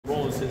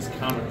his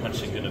counter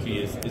punching going to be?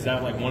 Is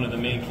that like one of the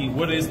main keys?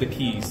 What is the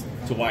keys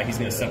to why he's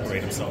going to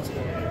separate himself?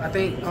 I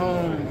think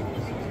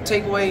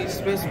take away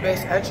Spence's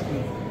best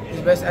attribute.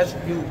 His best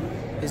attribute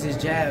is his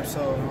jab.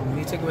 So when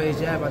you take away his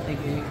jab, I think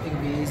it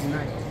can be an easy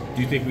night.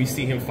 Do you think we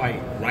see him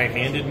fight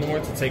right-handed more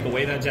to take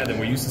away that jab? Than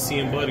we're used to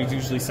seeing Bud, who's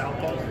usually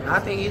southpaw? I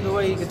think either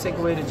way he can take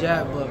away the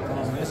jab, but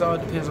it all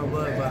depends on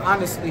Bud. But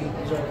honestly,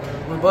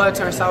 when Bud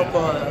turns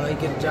southpaw, he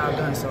get the job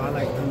done. So I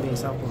like him being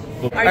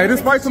southpaw. Hey,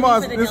 this fight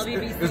tomorrow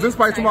is this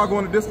fight tomorrow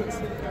going the distance?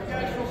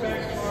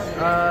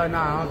 Nah, I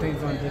don't think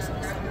he's going the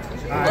distance.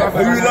 Who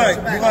you like?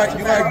 You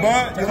like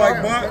Bud? You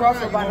like Bud?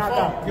 Crawford by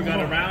knockout. You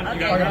got a round? You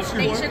got a round?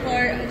 Thanks,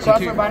 Shakur.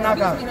 Crawford by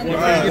knockout. We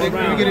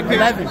get it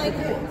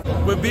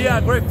 11. Will be a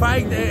great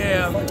fight.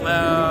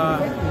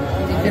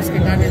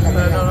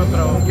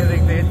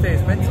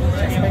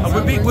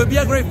 Will be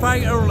a great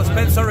fight. Errol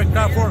Spence and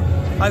Crawford.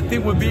 I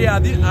think will be a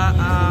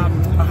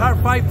hard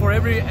fight for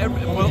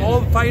for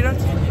all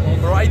fighters.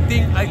 But I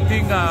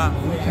think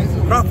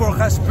Crawford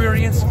has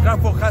experience.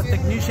 Crawford has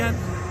technician.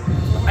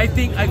 I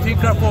think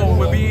Crawford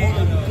will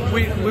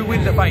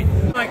win the fight.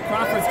 Like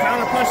Crawford's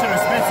counter punching or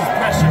Spence's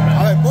pressure, man?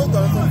 I like both of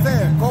them. That's what I'm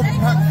saying.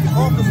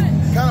 Crawford's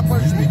counter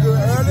punch should be good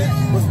early,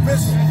 but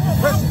Spence's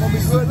pressure gonna be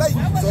good late.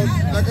 So,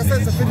 like I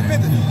said, it's a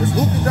 50-50. It's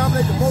who can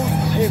dominate the most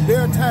in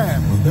their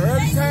time. The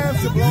early time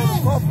should belong to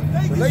Crawford.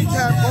 The late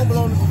time won't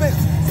belong to Spence.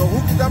 So who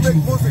can dominate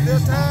the most in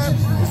their time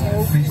is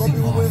gonna be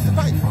who wins the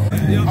fight.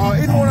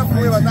 Either one of them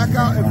win by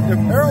knockout. If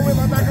Errol wins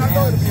by knockout,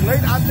 though, it'll be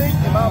late, I think,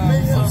 in my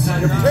opinion.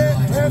 If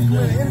Terence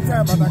win any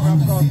time by knockout,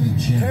 because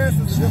Terence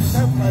is a different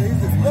type of fighter.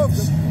 He's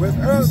explosive, whereas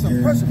Errol's a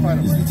pressure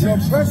fighter. So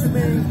pressure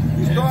means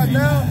you start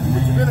now,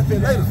 but you benefit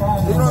later.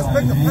 You don't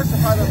expect a pressure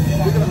fighter to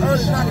get an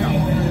early knockout.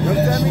 You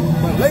understand me?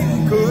 But late he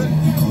could,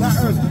 not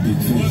early.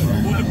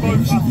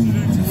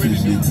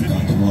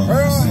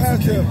 Errol has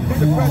to put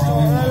the pressure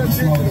on early,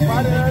 get to the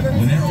body early,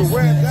 to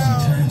wear it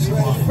down, so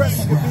his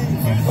pressure can be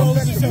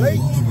effective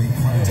late.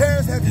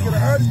 Terence has to get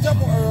an early jump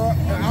on Errol,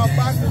 and our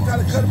boxer try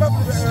to cut him up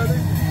a bit early,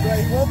 so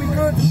he won't be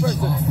good to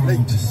pressure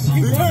late.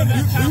 You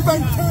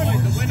think turn it?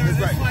 The winner of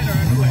this fight or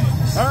a new way?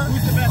 Huh?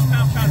 Who's the best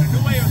pound-pounder,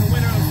 new way or the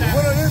winner of The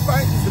winner of this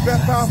fight is the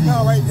best pound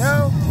right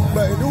now,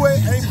 but in new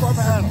way ain't far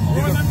behind him.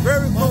 It's a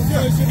very close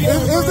fight.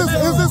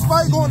 Is this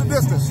fight going the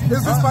distance? Is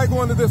this fight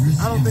going the distance?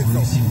 I don't think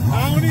so.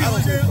 I don't think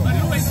so. A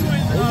new way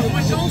doing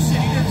much own shit.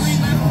 He did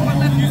 3 left, 4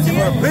 left. You see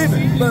it? Believe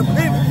it.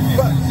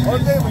 But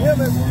only thing with him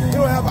is he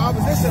don't have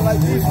opposition like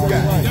these two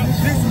guys.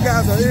 These two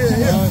guys are here.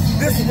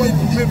 This is what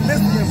we've been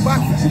missing in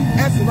boxing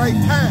at the right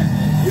time.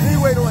 In any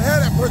way, don't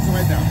have that person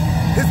right now.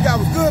 This guy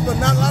was good, but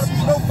not a lot of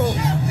people know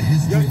both.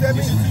 You understand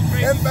me?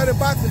 Everybody in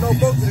boxing know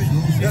both of these.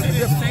 That's the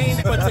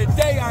difference. But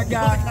today I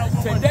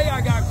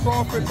got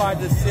Crawford by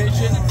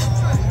decision.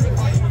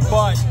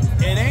 But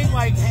it ain't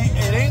like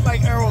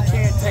Errol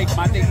can't take him.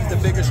 I think he's the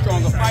bigger,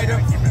 stronger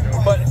fighter.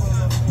 But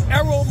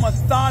Errol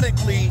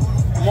methodically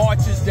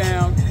marches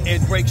down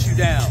and breaks you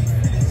down.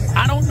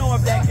 I don't know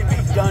if that can be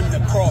done to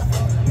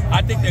Crawford.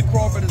 I think that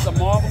Crawford is a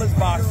marvelous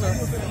boxer.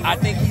 I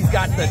think he's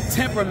got the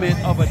temperament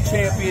of a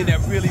champion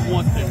that really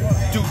wants to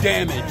do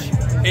damage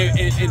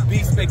and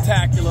be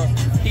spectacular.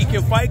 He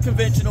can fight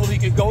conventional. He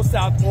can go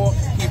southpaw.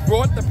 He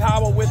brought the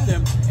power with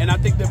him. And I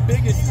think the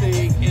biggest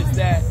thing is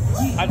that,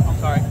 I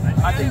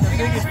think the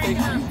biggest thing,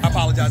 I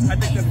apologize. I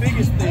think the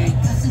biggest thing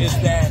is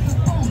that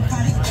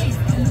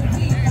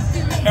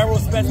Errol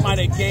Spence might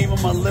have gave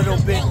him a little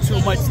bit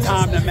too much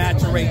time to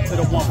maturate to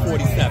the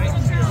 147.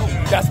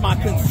 That's my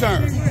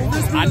concern.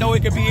 I know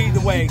it could be either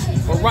way,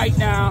 but right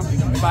now,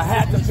 if I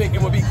had to pick,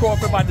 it would be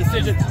Crawford by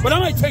decision. But I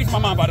might change my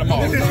mind by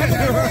tomorrow.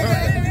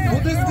 Will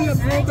this be a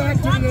throwback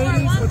to the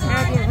 80s with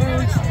Adler,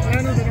 Hearns,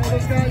 Leonard, and all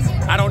those guys?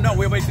 I don't know.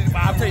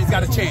 I'll tell you, he's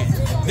got a chance.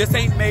 This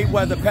ain't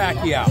Mayweather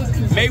Pacquiao.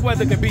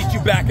 Mayweather can beat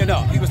you backing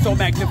up. He was so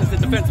magnificent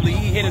defensively.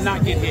 He hit and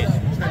not get hit.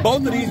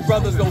 Both of these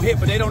brothers gonna hit,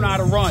 but they don't know how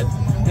to run.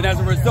 And as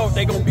a result,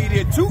 they're going to be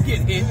there to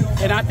get hit,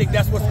 and I think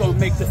that's what's going to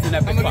make this an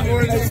epic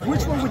fight.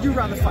 Which one would you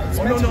rather fight?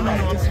 No,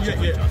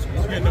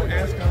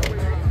 ask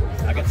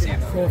him. I got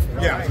Sam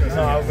Crawford. Yeah.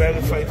 No, I'd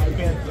rather fight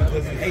Spence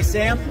because Hey,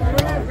 Sam.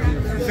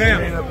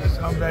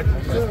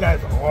 This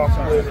guy's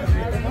awful with it.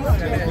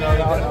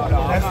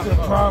 That's the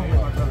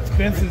problem.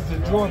 Spence is the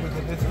draw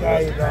because this guy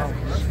is,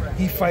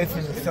 he fights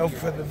from the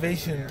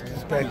self-preservation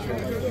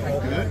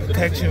perspective.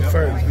 Protection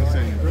first.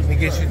 He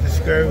gets you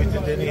discouraged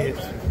and then he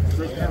hits you.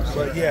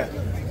 But yeah,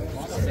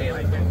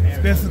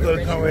 Spence is going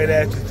to come right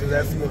at you, so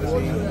that's going to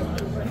be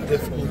a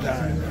difficult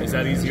time. Is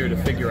that easier to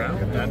figure out?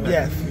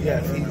 Yes.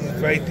 He's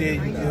right there.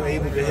 You're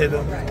able to hit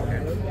him.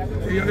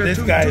 This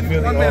guy is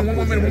really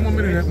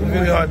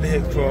really hard to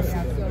hit Crawford.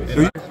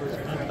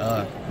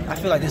 I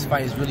feel like this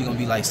fight is really gonna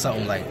be like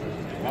something like,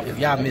 if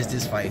y'all miss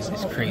this fight,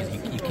 it's crazy.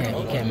 You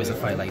can't miss a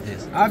fight like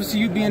this.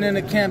 Obviously, you being in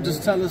the camp,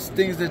 just tell us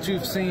things that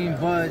you've seen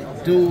Bud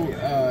do.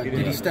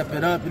 Did he step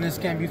it up in this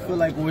camp? You feel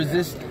like, or is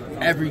this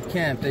every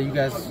camp that you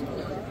guys?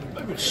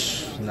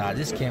 Nah,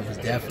 this camp was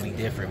definitely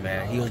different,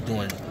 man. He was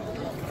doing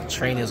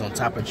trainings on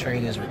top of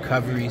trainings,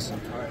 recoveries.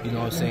 You know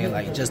what I'm saying?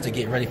 Like just to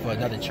get ready for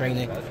another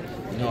training.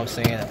 You know what I'm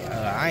saying?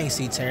 I ain't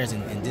see Terence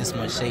in this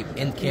much shape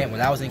in camp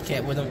when I was in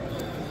camp with him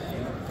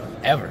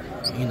ever.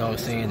 You know what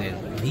I'm saying?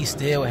 And he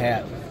still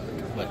had,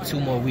 what, 2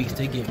 more weeks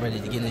to get ready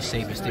to get in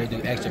shape and still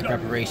do extra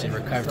preparation,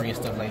 recovery, and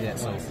stuff like that.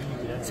 So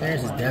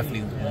Terence is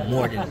definitely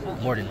more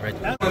than ready.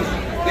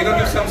 They're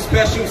gonna do something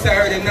special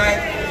Saturday night,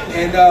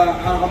 and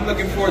I'm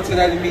looking forward to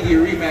that immediate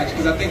rematch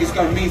because I think it's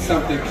gonna mean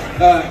something.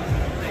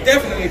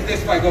 Definitely, if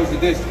this fight goes the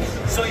distance.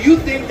 So you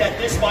think that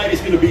this fight is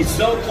going to be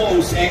so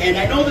close, and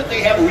I know that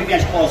they have a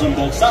rematch clause on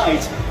both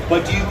sides,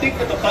 but do you think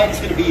that the fight is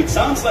going to be, it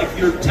sounds like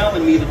you're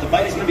telling me that the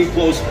fight is going to be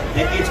close,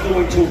 that it's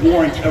going to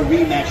warrant a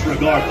rematch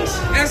regardless?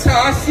 That's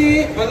how I see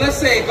it, but let's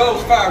say it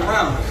goes 5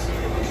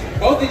 rounds.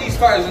 Both of these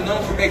fighters are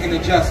known for making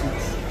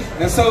adjustments.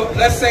 And so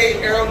let's say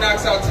Errol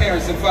knocks out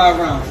Terence in 5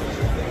 rounds.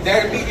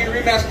 That immediate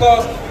rematch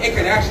clause, it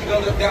could actually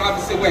go the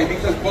opposite way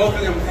because both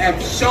of them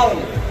have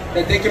shown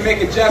that they can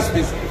make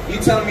adjustments. You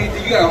telling me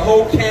that you got a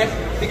whole camp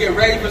to get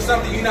ready for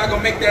something, you're not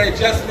gonna make that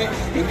adjustment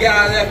and get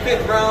out of that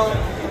 5th round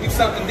and do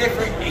something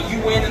different and you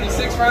win in the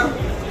 6th round?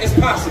 It's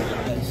possible.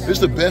 This is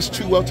the best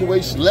 2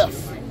 welterweights left.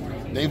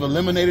 They've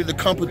eliminated the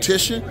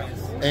competition.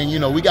 And, you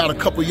know, we got a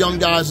couple young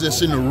guys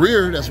that's in the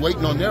rear that's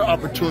waiting on their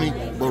opportunity.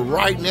 But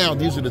right now,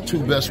 these are the 2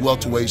 best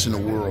welterweights in the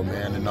world,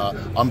 man. And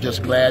I'm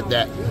just glad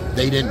that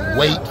they didn't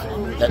wait,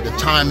 that the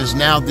time is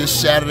now this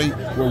Saturday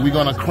where we're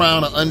going to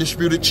crown an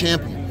undisputed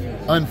champion.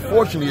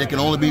 Unfortunately, there can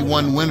only be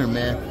one winner,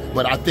 man.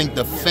 But I think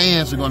the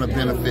fans are going to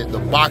benefit, the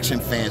boxing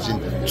fans.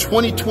 In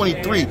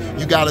 2023,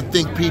 you got to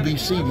think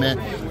PBC, man.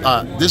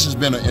 This has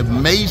been an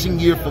amazing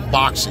year for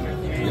boxing.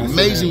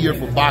 Amazing year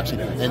for boxing.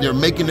 And they're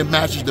making the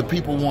matches that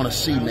people want to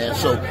see, man.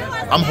 So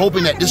I'm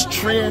hoping that this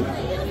trend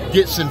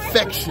gets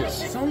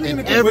infectious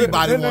and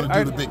everybody want to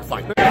do the big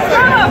fight.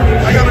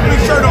 I got a big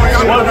shirt on,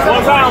 y'all. One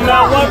round,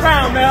 Mel. One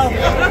round, Mel.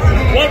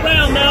 One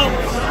round, Mel.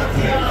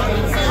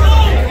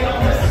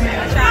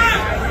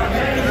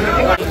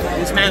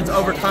 This man's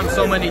overcome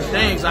so many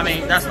things. I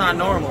mean, that's not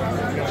normal.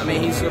 I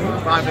mean, he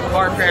survived a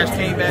car crash,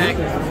 came back,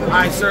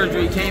 eye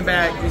surgery, came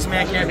back. This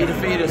man can't be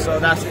defeated, so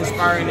that's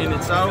inspiring in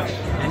itself.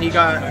 And he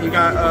got.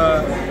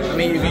 I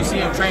mean, if you see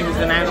him train, he's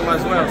an animal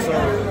as well. So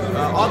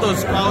all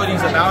those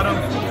qualities about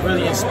him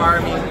really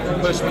inspire me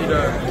and push me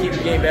to keep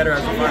getting better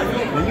as a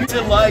fighter. What's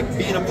it like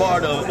being a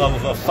part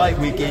of a fight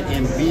weekend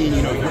and being,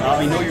 you know,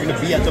 I know you're going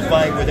to be at the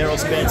fight with Errol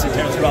Spence and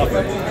Terence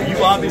Crawford.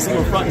 You obviously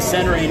were front and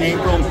center in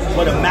April.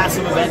 What a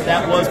massive event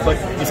that was. But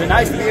is it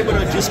nice to be able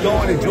to just go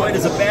and enjoy it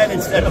as a fan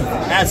instead of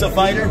as a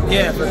fighter?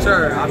 Yeah, for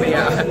sure. I mean,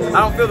 I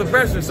don't feel the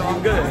pressure, so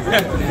I'm good.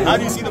 How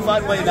do you see the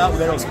fight playing out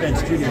with Errol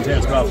Spence Jr. and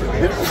Terence Crawford?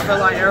 I feel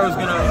like Errol's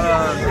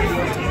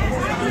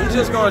gonna, he's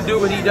just gonna do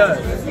what he does.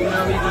 You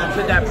know, he's gonna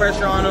put that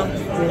pressure on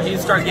him.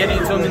 He's start getting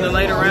to him in the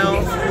later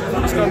rounds.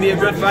 It's gonna be a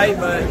good fight,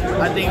 but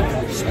I think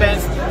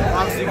Spence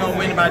obviously gonna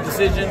win by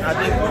decision. I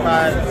think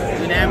by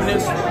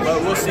unanimous,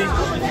 but we'll see. You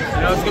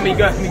know, it's gonna be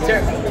good. I mean,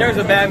 Terence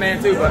a bad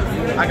man too, but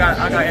I got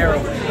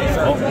Errol.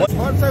 So. It's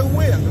hard to say who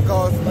wins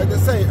because, like they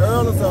say,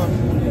 Errol is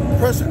a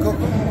pressure cooker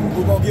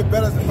who's gonna get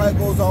better as the fight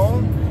goes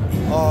on.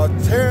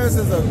 Terence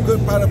is a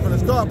good fighter from the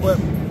start, but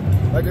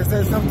like I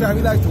said, sometimes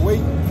he likes to wait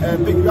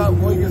and figure out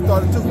before he gets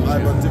started too.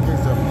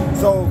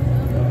 So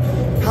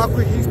how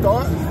quick he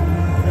starts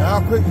and how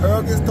quick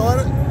Errol gets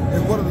started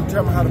is what will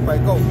determine how the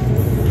fight goes.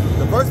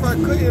 The first fight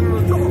could end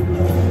on a draw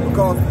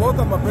because both of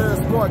them are very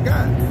smart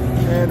guys.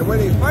 And the way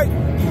they fight,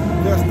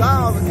 their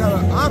styles are kind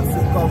of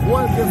opposite because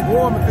one gets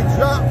warm and picks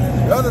you up,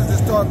 the other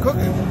just start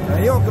cooking. And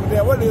he don't give a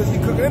damn what it is, he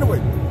cooking anyway.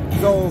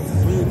 So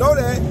when you know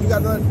that, you got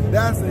to know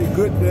that's a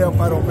good damn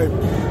fight on paper.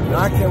 And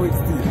I can't wait to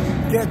see it.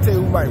 Can't tell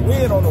you who might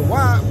win, on the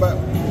why, but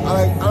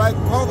I like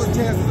Crawford's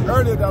chances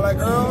earlier than I like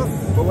Errol's.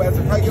 But as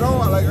the fight get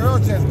on, I like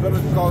Errol's chances better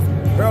because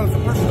Errol is a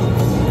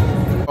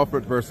person.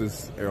 Crawford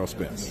versus Errol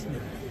Spence.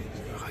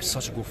 Oh, it's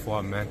such a good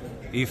fight, man.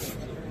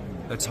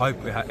 Let's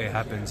hope it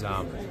happens.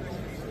 I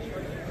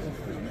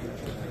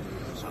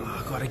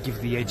gotta give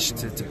the edge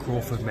to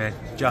Crawford, man.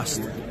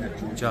 Just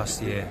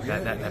yeah,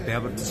 that be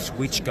able to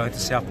switch, go to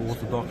southpaw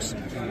orthodox.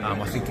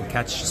 I think can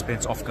catch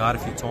Spence off guard a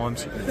few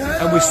times.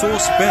 And we saw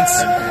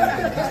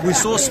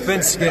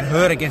Spence get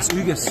hurt against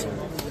Ugas,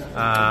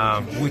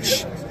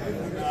 which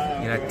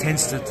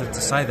tends to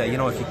say that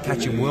if you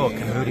catch him well, it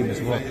can hurt him as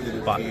well.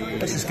 But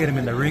let's just get him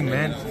in the ring,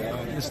 man.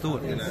 Let's do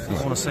it. I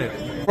want to see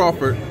it.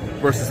 Crawford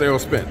versus Errol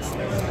Spence.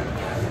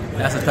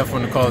 That's a tough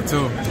one to call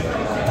too.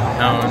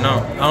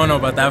 I don't know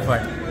about that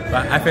fight.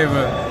 But I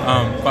favor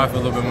Crawford a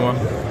little bit more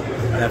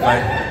that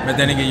fight. But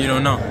then again, you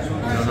don't know.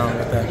 You don't know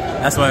about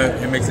that. That's why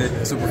it makes it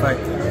a super fight.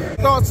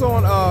 Thoughts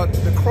on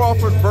the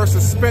Crawford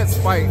versus Spence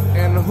fight,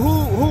 and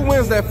who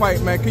wins that fight,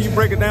 man? Can you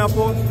break it down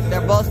for us?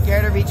 They're both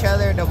scared of each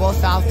other. They're both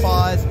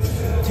southpaws.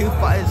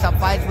 Some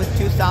fights with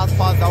 2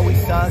 southpaws always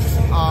sucks.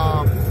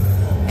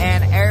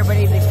 And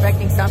everybody's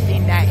expecting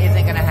something that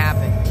isn't going to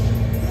happen.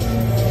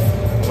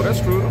 Well,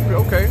 that's true.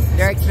 Okay.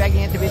 They're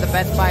expecting it to be the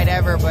best fight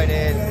ever, but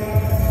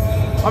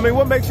I mean,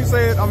 what makes you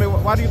say it? I mean,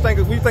 why do you think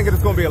it's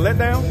going to be a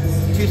letdown?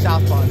 2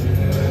 southpaws.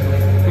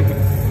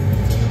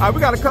 All right,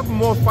 we got a couple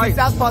more fights.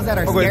 2 southpaws that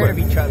are scared of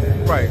each other.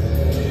 Right.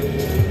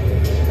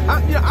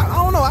 I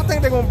don't know. I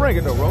think they're gonna bring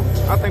it though, bro.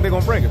 I think they're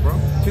gonna bring it, bro.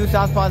 Two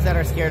southpaws that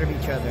are scared of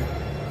each other.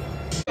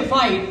 The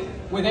fight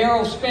with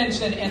Errol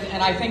Spence,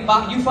 and I think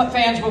you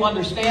fans will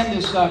understand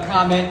this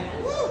comment.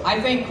 I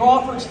think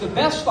Crawford's the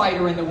best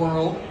fighter in the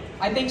world.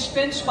 I think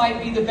Spence might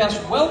be the best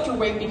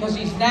welterweight because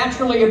he's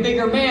naturally a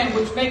bigger man,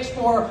 which makes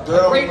for a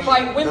great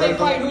fight. When they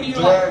fight, who do you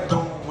like?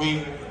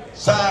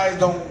 Size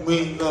don't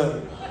mean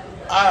nothing.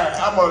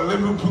 I'm a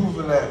living proof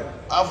of that.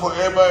 I'm for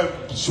everybody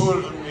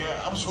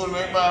I'm sure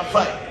everybody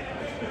fight.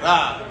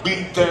 Nah,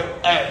 beat that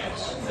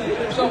ass.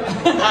 So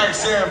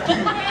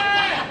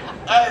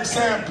Ask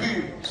Sam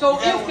Peter. So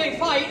if they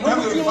fight,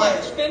 who would you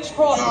like? Spence,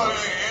 Crawford?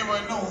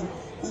 Everybody know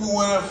who will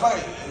win that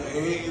fight.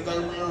 It's like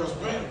Errol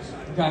Spence.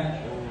 Okay.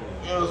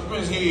 Errol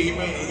Spence, he'll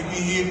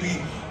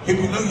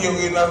be looking, he'll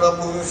get knocked up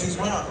within 6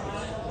 rounds.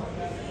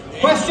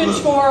 Questions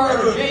for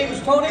James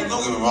Tony?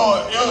 Don't get me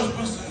wrong, Errol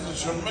Spence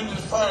is a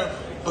tremendous fighter,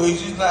 but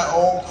he's just not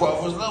on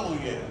Crawford's level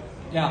yet.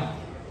 Yeah.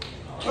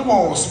 Come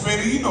on,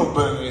 Smitty, you know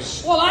better than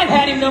this. Well, I've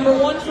had him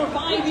 #1 for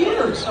 5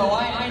 years, so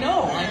I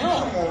know.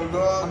 Come on,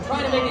 dog. I'm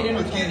trying to make it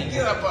entertaining.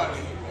 Get up out of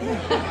here.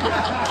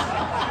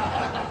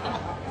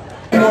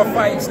 More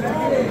fights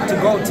to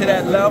go to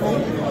that level,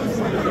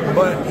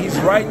 but he's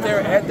right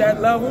there at that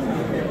level.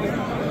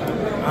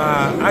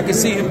 I can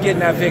see him getting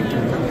that victory.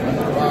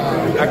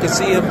 I can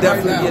see him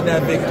definitely getting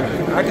that victory.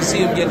 I can see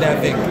him getting that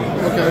victory.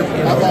 Okay.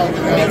 You know,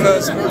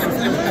 because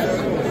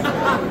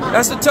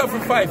that's a tougher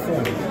fight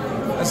for him.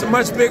 That's a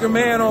much bigger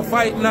man on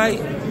fight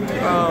night.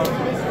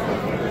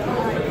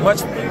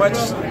 Much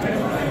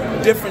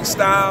different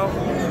style,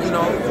 you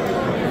know,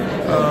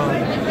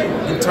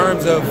 in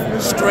terms of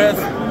strength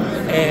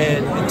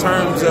and in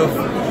terms of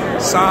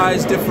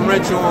size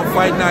differential on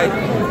fight night.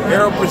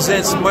 Errol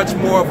presents much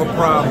more of a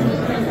problem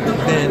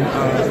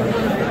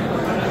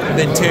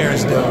than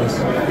Terence does.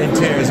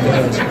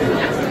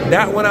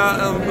 That one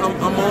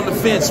I'm on the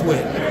fence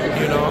with.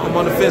 You know, I'm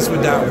on the fence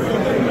with that one.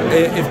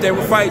 If they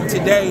were fighting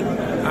today,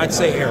 I'd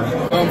say Errol.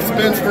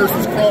 Spence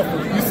versus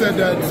Crawford. You said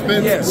that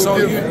Spence. Yeah.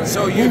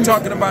 So you're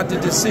talking about the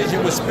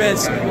decision with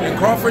Spence and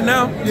Crawford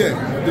now? Yeah.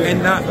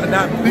 And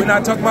we're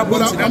not talking about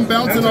Boots. I'm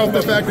bouncing off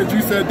the fact that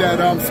you said that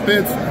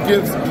Spence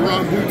gives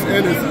Jerron Boots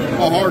Ennis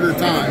a harder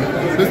time.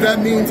 Does that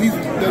mean he's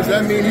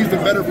the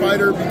better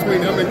fighter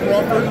between him and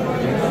Crawford?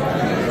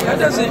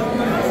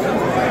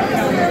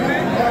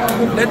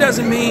 That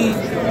doesn't mean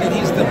that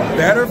he's the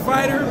better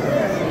fighter.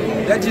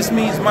 That just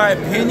means my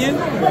opinion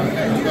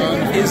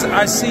is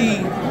I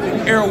see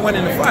Errol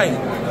winning the fight.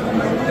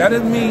 That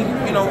doesn't mean,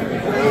 you know,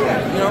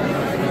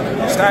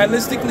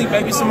 stylistically,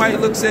 maybe somebody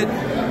looks at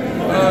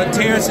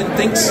Terence and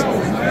thinks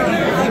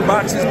he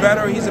boxes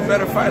better, he's a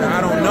better fighter.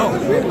 I don't know.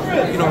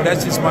 You know,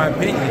 that's just my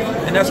opinion.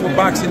 And that's what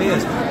boxing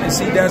is. And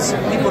see, that's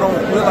people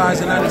don't realize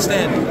and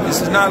understand.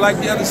 This is not like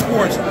the other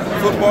sports.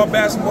 Football,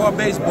 basketball,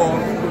 baseball.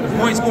 The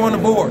points go on the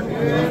board.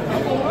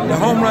 The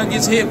home run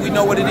gets hit, we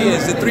know what it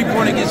is. The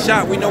three-pointer gets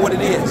shot, we know what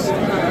it is.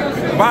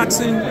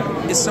 Boxing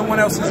is someone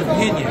else's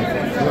opinion.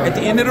 At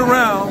the end of the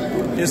round,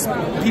 there's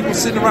people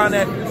sitting around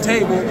that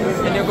table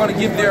and they're going to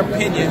give their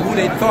opinion, who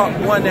they thought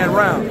won that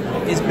round.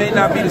 It may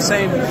not be the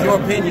same as your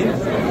opinion,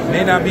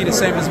 may not be the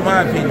same as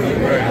my opinion.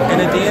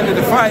 And at the end of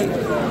the fight,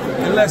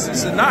 unless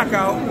it's a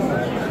knockout,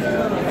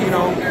 you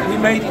know, we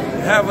may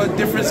have a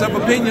difference of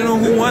opinion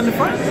on who won the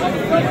fight.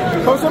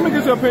 Coach, let me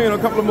get your opinion on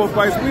a couple of more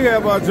fights. We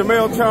have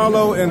Jamel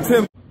Charlo and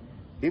Tim.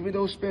 Even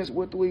though Spence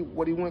went through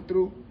what he went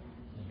through,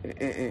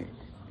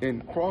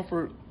 and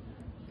Crawford,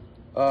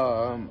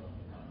 because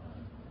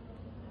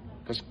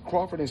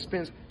Crawford and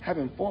Spence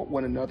haven't fought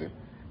one another,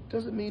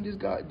 doesn't mean these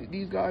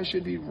guys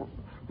should be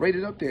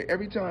rated up there.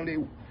 Every time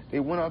they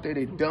went out there,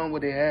 they done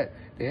what they had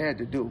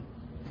to do.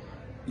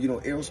 You know,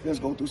 Errol Spence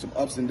go through some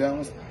ups and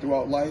downs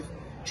throughout life,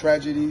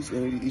 tragedies,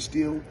 and he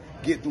still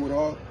get through it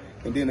all.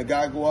 And then the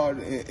guy go out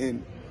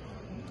and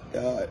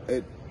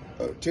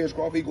Terence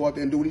Crawford, he go out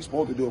there and do what he's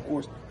supposed to do. Of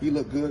course, he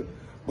looked good,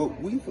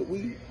 but we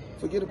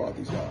forget about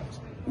these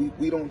guys.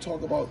 We don't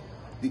talk about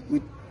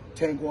we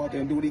Tank go out there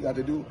and do what he got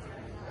to do,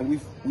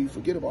 and we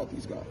forget about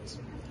these guys.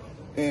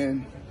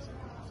 And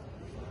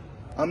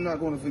I'm not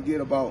going to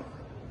forget about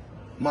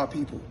my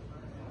people,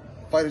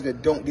 fighters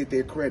that don't get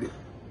their credit.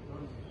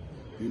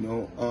 You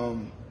know,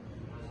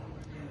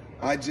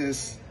 I'm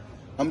just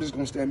going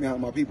to stand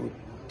behind my people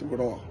through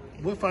it all.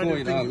 What fighter?